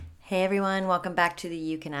Hey everyone, welcome back to the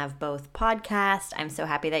You Can Have Both podcast. I'm so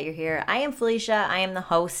happy that you're here. I am Felicia, I am the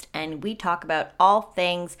host, and we talk about all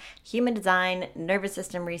things human design, nervous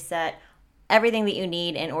system reset, everything that you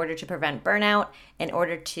need in order to prevent burnout, in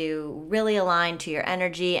order to really align to your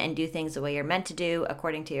energy and do things the way you're meant to do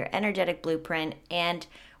according to your energetic blueprint, and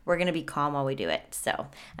we're going to be calm while we do it. So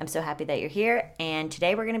I'm so happy that you're here. And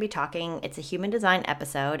today we're going to be talking, it's a human design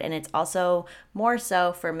episode, and it's also more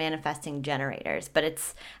so for manifesting generators, but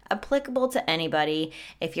it's applicable to anybody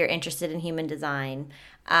if you're interested in human design.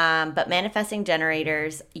 But manifesting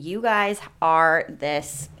generators, you guys are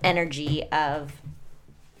this energy of,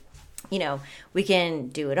 we can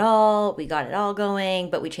do it all, we got it all going,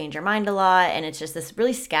 but we change our mind a lot. And it's just this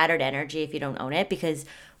really scattered energy if you don't own it, because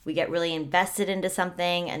we get really invested into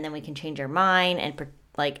something and then we can change our mind and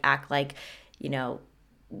act like,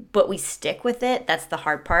 but we stick with it. That's the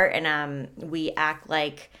hard part. And we act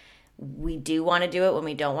like we do want to do it when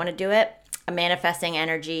we don't want to do it. A manifesting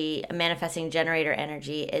generator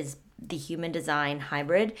energy is the human design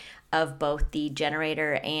hybrid of both the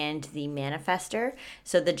generator and the manifestor.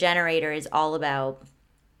 So the generator is all about,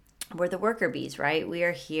 we're the worker bees, right? We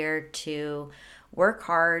are here to work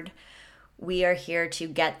hard. We are here to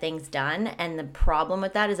get things done. And the problem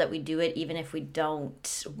with that is that we do it even if we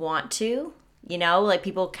don't want to.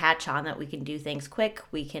 People catch on that we can do things quick,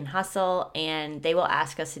 we can hustle, and they will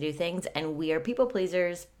ask us to do things. And we are people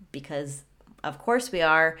pleasers because, of course, we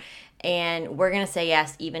are. And we're going to say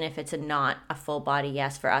yes, even if it's not a full body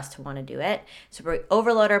yes for us to want to do it. So we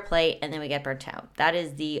overload our plate and then we get burnt out. That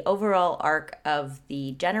is the overall arc of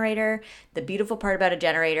the generator. The beautiful part about a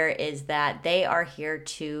generator is that they are here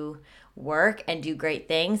to work and do great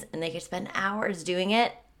things, and they can spend hours doing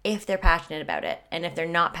it if they're passionate about it. And if they're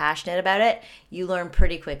not passionate about it, you learn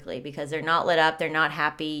pretty quickly because they're not lit up, they're not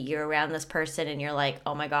happy. You're around this person and you're like,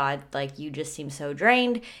 oh my God, you just seem so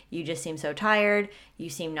drained, you just seem so tired, you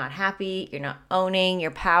seem not happy, you're not owning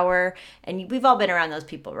your power. And we've all been around those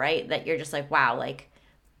people, right? That you're just like, wow,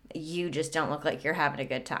 you just don't look like you're having a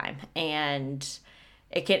good time. And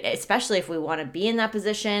it can, especially if we want to be in that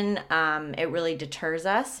position, it really deters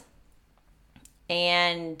us.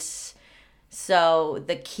 And so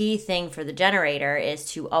the key thing for the generator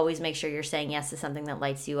is to always make sure you're saying yes to something that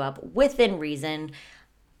lights you up within reason.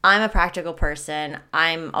 I'm a practical person.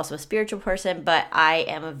 I'm also a spiritual person, but I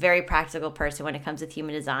am a very practical person when it comes to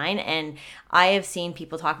human design. And I have seen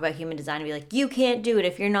people talk about human design and be like, you can't do it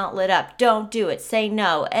if you're not lit up. Don't do it. Say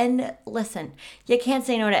no. And listen, you can't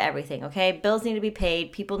say no to everything, okay? Bills need to be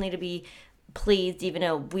paid. People need to be pleased, even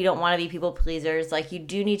though we don't want to be people pleasers. You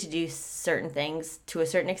do need to do certain things to a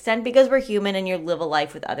certain extent because we're human and you live a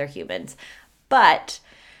life with other humans. But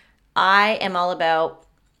I am all about,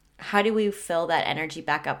 how do we fill that energy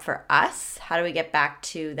back up for us? How do we get back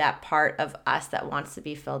to that part of us that wants to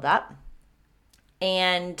be filled up?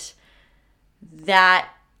 And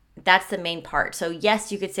that's the main part. So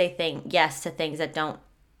yes, you could say yes to things that don't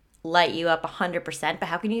light you up 100%, but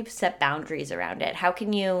how can you set boundaries around it? How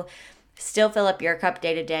can you still fill up your cup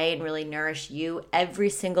day to day and really nourish you every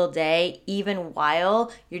single day, even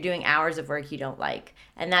while you're doing hours of work you don't like?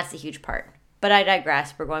 And that's the huge part. But I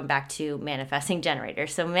digress. We're going back to manifesting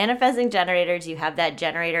generators. So manifesting generators, you have that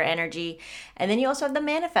generator energy, and then you also have the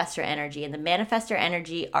manifestor energy. And the manifestor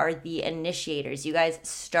energy are the initiators. You guys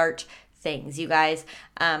start things. You guys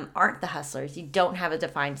aren't the hustlers. You don't have a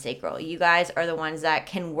defined sacral. You guys are the ones that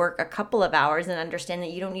can work a couple of hours and understand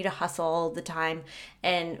that you don't need to hustle all the time.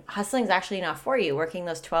 And hustling is actually not for you. Working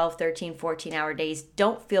those 12, 13, 14-hour days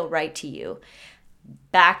don't feel right to you.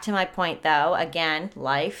 Back to my point though, again,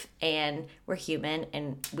 life, and we're human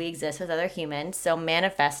and we exist with other humans. So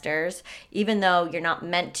manifestors, even though you're not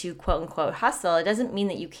meant to quote unquote hustle, it doesn't mean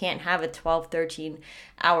that you can't have a 12,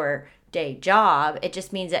 13-hour day job. It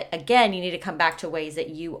just means that, again, you need to come back to ways that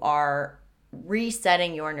you are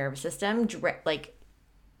resetting your nervous system,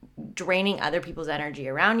 draining other people's energy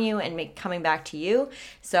around you and coming back to you.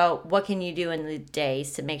 So what can you do in the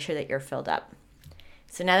days to make sure that you're filled up?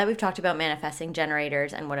 So now that we've talked about manifesting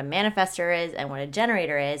generators and what a manifestor is and what a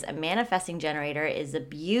generator is, a manifesting generator is a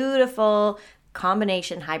beautiful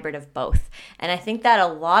combination hybrid of both. And I think that a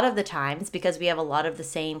lot of the times, because we have a lot of the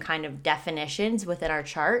same kind of definitions within our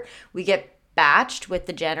chart, we get batched with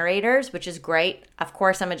the generators, which is great. Of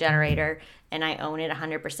course, I'm a generator and I own it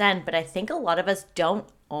 100%, but I think a lot of us don't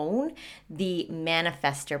own the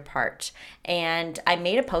manifestor part. And I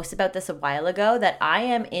made a post about this a while ago that I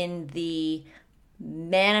am in the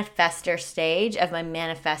manifestor stage of my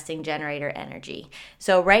manifesting generator energy.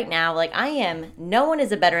 So right now, like no one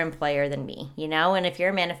is a better employer than me, and if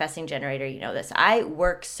you're a manifesting generator, you know this. I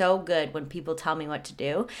work so good when people tell me what to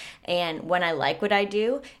do, and when I like what I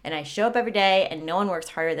do, and I show up every day, and no one works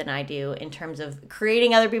harder than I do in terms of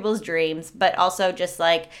creating other people's dreams, but also just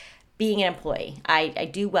like being an employee. I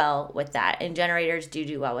do well with that, and generators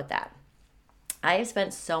do well with that. I have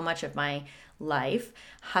spent so much of my life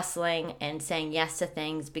hustling and saying yes to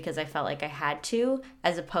things because I felt like I had to,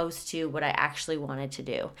 as opposed to what I actually wanted to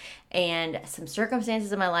do. And some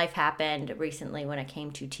circumstances in my life happened recently when it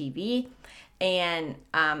came to TV, and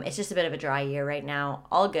it's just a bit of a dry year right now.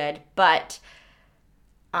 All good, but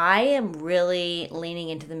I am really leaning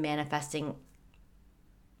into the manifesting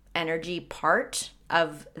energy part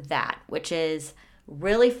of that, which is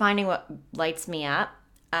really finding what lights me up,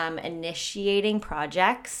 initiating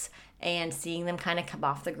projects and seeing them kind of come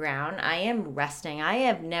off the ground. I am resting. I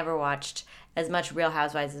have never watched as much Real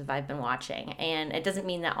Housewives as I've been watching. And it doesn't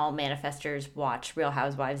mean that all manifestors watch Real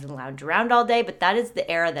Housewives and lounge around all day, but that is the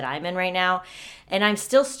era that I'm in right now. And I'm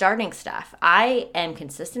still starting stuff. I am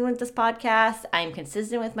consistent with this podcast. I am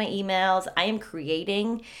consistent with my emails. I am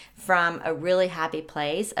creating from a really happy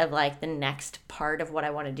place of like the next part of what I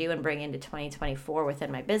want to do and bring into 2024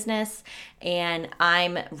 within my business. And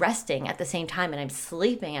I'm resting at the same time, and I'm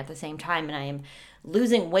sleeping at the same time, and I am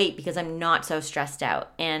losing weight because I'm not so stressed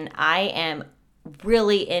out. And I am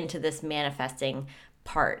really into this manifesting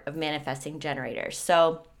part of manifesting generators.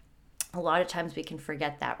 So a lot of times we can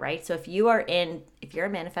forget that, right? So if you're a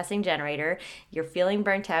manifesting generator, you're feeling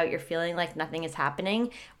burnt out, you're feeling like nothing is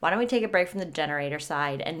happening, why don't we take a break from the generator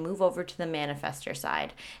side and move over to the manifestor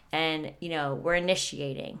side? And, we're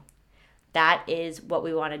initiating. That is what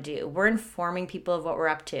we want to do. We're informing people of what we're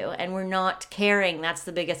up to, and we're not caring. That's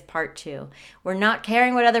the biggest part too. We're not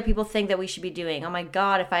caring what other people think that we should be doing. Oh my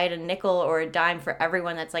God, if I had a nickel or a dime for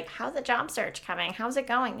everyone that's like, how's the job search coming? How's it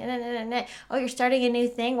going? Oh, you're starting a new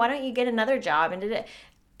thing? Why don't you get another job?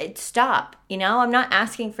 Stop. I'm not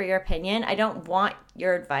asking for your opinion. I don't want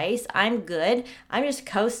your advice. I'm good. I'm just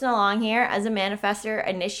coasting along here as a manifestor,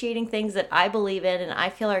 initiating things that I believe in and I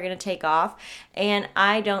feel are going to take off. And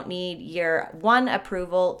I don't need your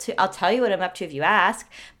approval I'll tell you what I'm up to if you ask,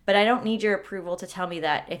 but I don't need your approval to tell me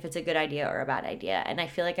that if it's a good idea or a bad idea. And I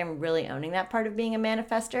feel like I'm really owning that part of being a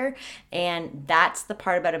manifestor. And that's the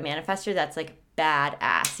part about a manifestor that's like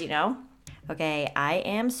badass, Okay, I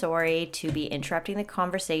am sorry to be interrupting the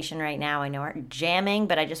conversation right now. I know we're jamming,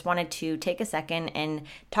 but I just wanted to take a second and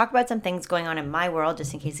talk about some things going on in my world,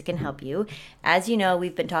 just in case it can help you. As you know,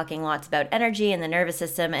 we've been talking lots about energy and the nervous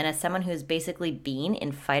system, and as someone who's basically been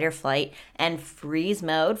in fight or flight and freeze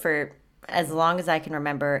mode for as long as I can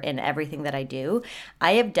remember in everything that I do,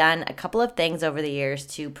 I have done a couple of things over the years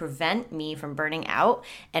to prevent me from burning out,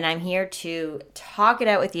 and I'm here to talk it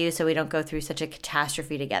out with you so we don't go through such a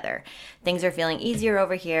catastrophe together. Things are feeling easier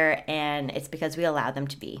over here, and it's because we allow them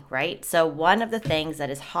to be, right? So one of the things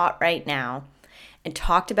that is hot right now and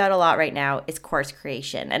talked about a lot right now is course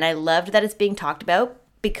creation, and I loved that it's being talked about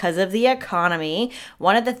because of the economy.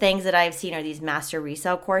 One of the things that I've seen are these master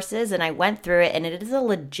resale courses, and I went through it, and it is a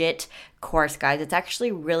legit course, guys. It's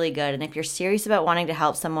actually really good. And if you're serious about wanting to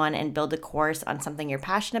help someone and build a course on something you're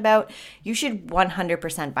passionate about, you should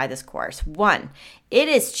 100% buy this course. One, it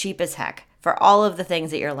is cheap as heck for all of the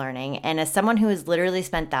things that you're learning. And as someone who has literally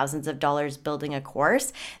spent thousands of dollars building a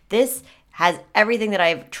course, this has everything that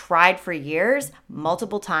I've tried for years,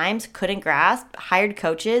 multiple times, couldn't grasp, hired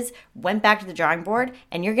coaches, went back to the drawing board,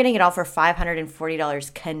 and you're getting it all for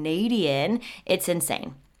 $540 Canadian. It's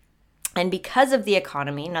insane. And because of the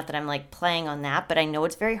economy, not that I'm like playing on that, but I know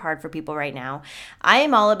it's very hard for people right now, I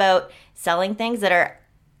am all about selling things that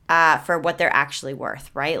are for what they're actually worth,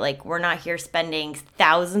 right? Like we're not here spending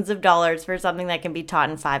thousands of dollars for something that can be taught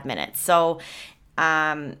in 5 minutes. So,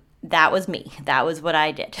 that was me. That was what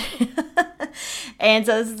I did. And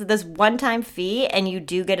so this is this one-time fee, and you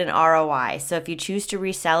do get an ROI. So if you choose to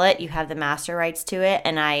resell it, you have the master rights to it.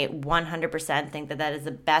 And I 100% think that that is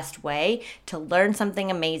the best way to learn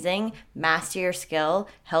something amazing, master your skill,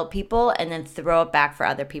 help people, and then throw it back for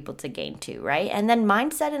other people to gain too, right? And then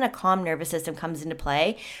mindset and a calm nervous system comes into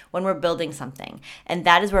play when we're building something. And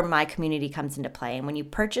that is where my community comes into play. And when you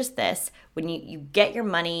purchase this, when you get your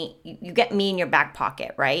money, you get me in your back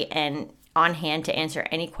pocket, right? And on hand to answer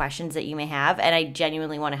any questions that you may have, and I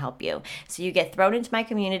genuinely want to help you. So you get thrown into my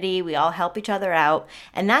community, we all help each other out,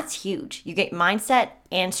 and that's huge. You get mindset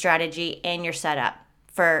and strategy, and you're set up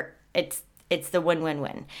for it's the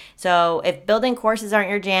win-win-win. So if building courses aren't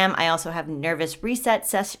your jam, I also have nervous reset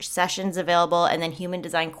sessions available, and then human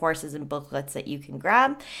design courses and booklets that you can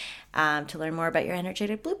grab. to learn more about your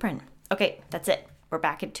energetic blueprint. Okay, that's it. We're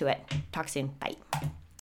back into it. Talk soon. Bye.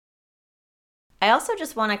 I also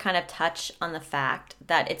just want to kind of touch on the fact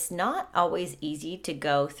that it's not always easy to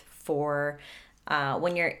go for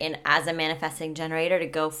when you're in as a manifesting generator to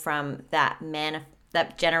go from that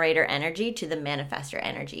generator energy to the manifestor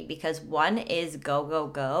energy, because one is go, go,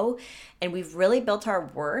 go. And we've really built our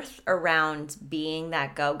worth around being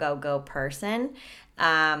that go, go, go person.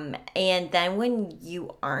 And then when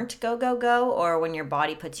you aren't go, go, go, or when your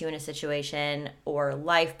body puts you in a situation or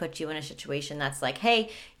life puts you in a situation that's like, hey,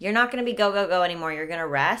 you're not going to be go, go, go anymore. You're going to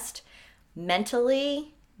rest.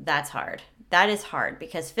 Mentally, that's hard. That is hard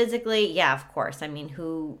because physically, yeah, of course. I mean,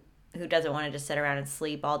 who doesn't want to just sit around and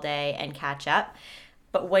sleep all day and catch up?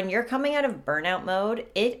 But when you're coming out of burnout mode,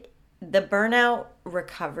 the burnout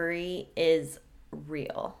recovery is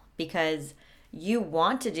real because you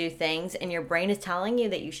want to do things and your brain is telling you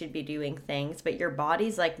that you should be doing things, but your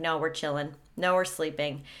body's like, no, we're chilling. No, we're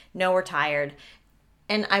sleeping. No, we're tired.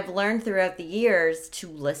 And I've learned throughout the years to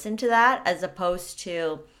listen to that as opposed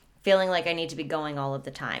to feeling like I need to be going all of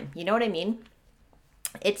the time. You know what I mean?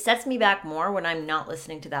 It sets me back more when I'm not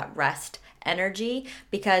listening to that rest energy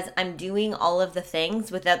because I'm doing all of the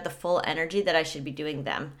things without the full energy that I should be doing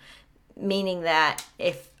them. Meaning that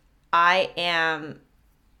if I am...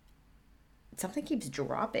 Something keeps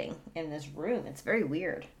dropping in this room. It's very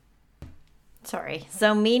weird. Sorry.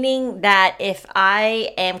 So meaning that if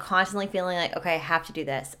I am constantly feeling like, okay, I have to do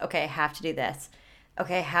this. Okay, I have to do this.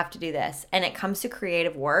 Okay, I have to do this. And it comes to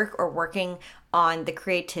creative work or working on the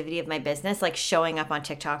creativity of my business, like showing up on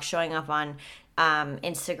TikTok, showing up on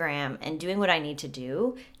Instagram and doing what I need to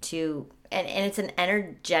do and it's an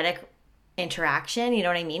energetic interaction. You know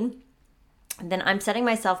what I mean? Then I'm setting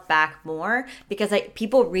myself back more because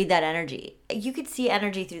people read that energy. You could see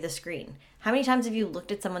energy through the screen. How many times have you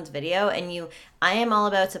looked at someone's video and I am all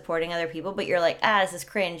about supporting other people, but you're like, this is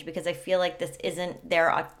cringe because I feel like this isn't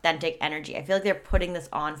their authentic energy. I feel like they're putting this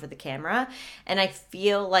on for the camera. And I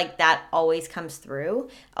feel like that always comes through.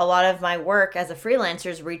 A lot of my work as a freelancer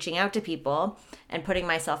is reaching out to people and putting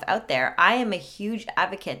myself out there. I am a huge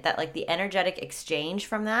advocate that like the energetic exchange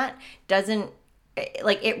from that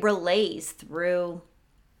it relays through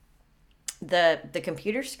the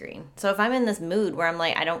computer screen. So if I'm in this mood where I'm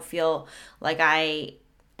like, I don't feel like I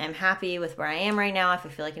am happy with where I am right now, if I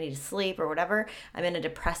feel like I need to sleep or whatever, I'm in a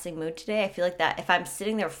depressing mood today, I feel like that if I'm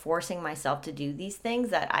sitting there forcing myself to do these things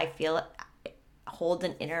that I feel hold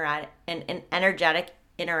an energetic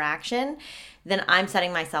interaction, then I'm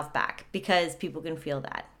setting myself back because people can feel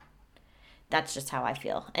that. That's just how I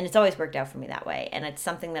feel. And it's always worked out for me that way. And it's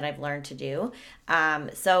something that I've learned to do.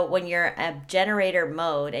 So when you're a generator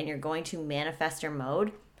mode and you're going to manifestor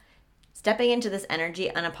mode, stepping into this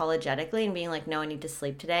energy unapologetically and being like, no, I need to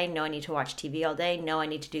sleep today. No, I need to watch TV all day. No, I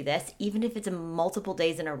need to do this. Even if it's multiple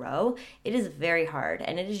days in a row, it is very hard.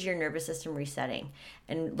 And it is your nervous system resetting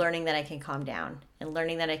and learning that I can calm down and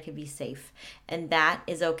learning that I can be safe. And that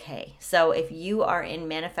is okay. So if you are in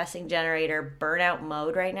manifesting generator burnout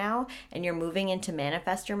mode right now and you're moving into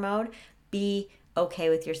manifestor mode, be okay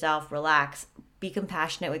with yourself, relax, be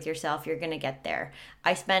compassionate with yourself. You're going to get there.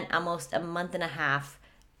 I spent almost a month and a half.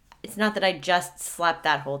 It's not that I just slept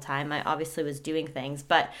that whole time. I obviously was doing things,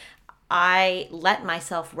 but I let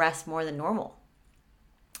myself rest more than normal.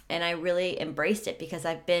 And I really embraced it because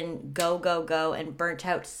I've been go, go, go and burnt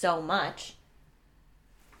out so much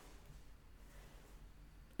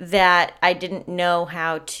that I didn't know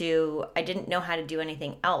how to do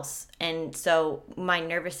anything else. And so my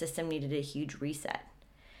nervous system needed a huge reset.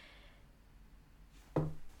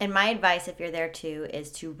 And my advice, if you're there too,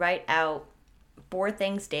 is to write out 4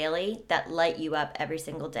 things daily that light you up every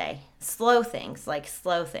single day. Slow things, like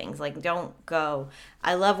don't go,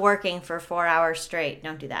 I love working for 4 hours straight.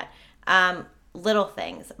 Don't do that. Little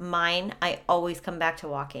things. Mine, I always come back to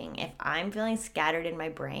walking. If I'm feeling scattered in my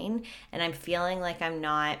brain and I'm feeling like I'm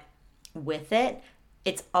not with it,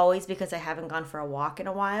 it's always because I haven't gone for a walk in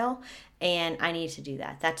a while and I need to do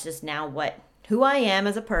that. That's just now who I am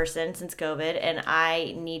as a person since COVID, and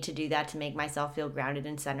I need to do that to make myself feel grounded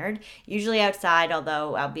and centered. Usually outside,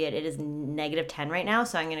 albeit it is -10 right now,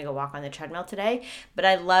 so I'm going to go walk on the treadmill today. But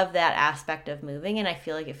I love that aspect of moving, and I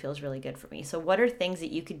feel like it feels really good for me. So what are things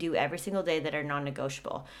that you could do every single day that are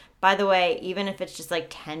non-negotiable? By the way, even if it's just like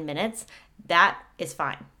 10 minutes, that is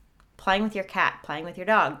fine. Playing with your cat, playing with your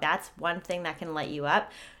dog, that's one thing that can light you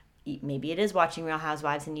up. Maybe it is watching Real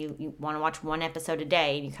Housewives and you want to watch 1 episode a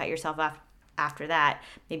day and you cut yourself off after that.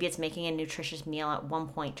 Maybe it's making a nutritious meal at one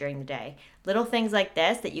point during the day. Little things like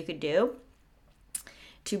this that you could do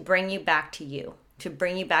to bring you back to you, to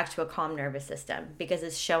bring you back to a calm nervous system, because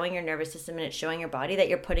it's showing your nervous system and it's showing your body that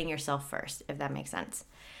you're putting yourself first, if that makes sense.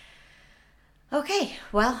 Okay,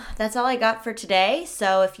 well, that's all I got for today.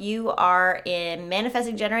 So if you are in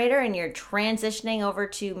manifesting generator and you're transitioning over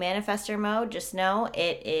to manifestor mode, just know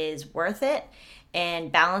it is worth it.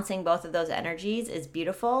 And balancing both of those energies is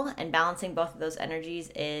beautiful. And balancing both of those energies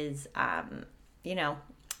is,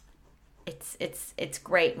 it's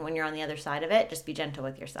great when you're on the other side of it. Just be gentle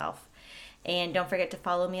with yourself. And don't forget to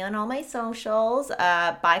follow me on all my socials.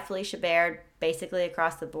 By Felicia Baird, basically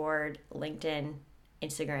across the board, LinkedIn,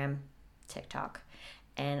 Instagram, TikTok.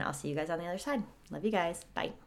 And I'll see you guys on the other side. Love you guys. Bye.